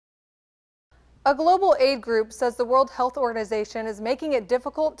A global aid group says the World Health Organization is making it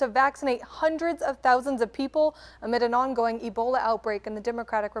difficult to vaccinate hundreds of thousands of people amid an ongoing Ebola outbreak in the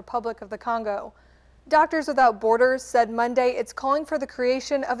Democratic Republic of the Congo. Doctors Without Borders said Monday it's calling for the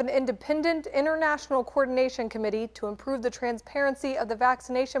creation of an independent international coordination committee to improve the transparency of the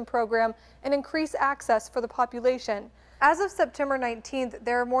vaccination program and increase access for the population. As of September 19th,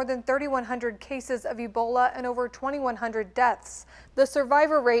 there are more than 3,100 cases of Ebola and over 2,100 deaths. The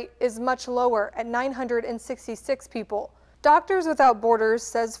survivor rate is much lower at 966 people. Doctors Without Borders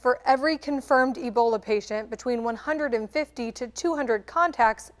says for every confirmed Ebola patient, between 150 to 200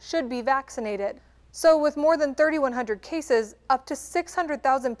 contacts should be vaccinated. So with more than 3,100 cases, up to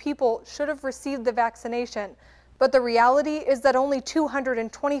 600,000 people should have received the vaccination. But the reality is that only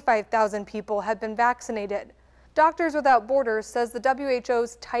 225,000 people have been vaccinated. Doctors Without Borders says the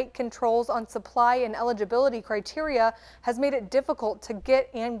WHO's tight controls on supply and eligibility criteria has made it difficult to get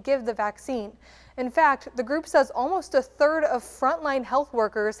and give the vaccine. In fact, the group says almost a third of frontline health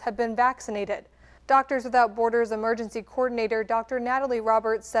workers have been vaccinated. Doctors Without Borders emergency coordinator Dr. Natalie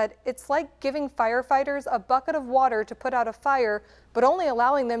Roberts said it's like giving firefighters a bucket of water to put out a fire, but only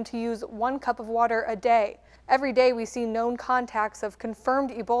allowing them to use 1 cup of water a day. Every day we see known contacts of confirmed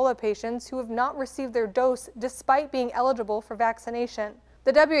Ebola patients who have not received their dose despite being eligible for vaccination.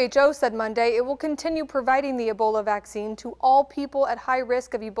 The WHO said Monday it will continue providing the Ebola vaccine to all people at high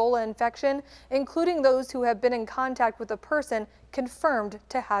risk of Ebola infection, including those who have been in contact with a person confirmed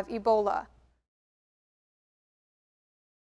to have Ebola.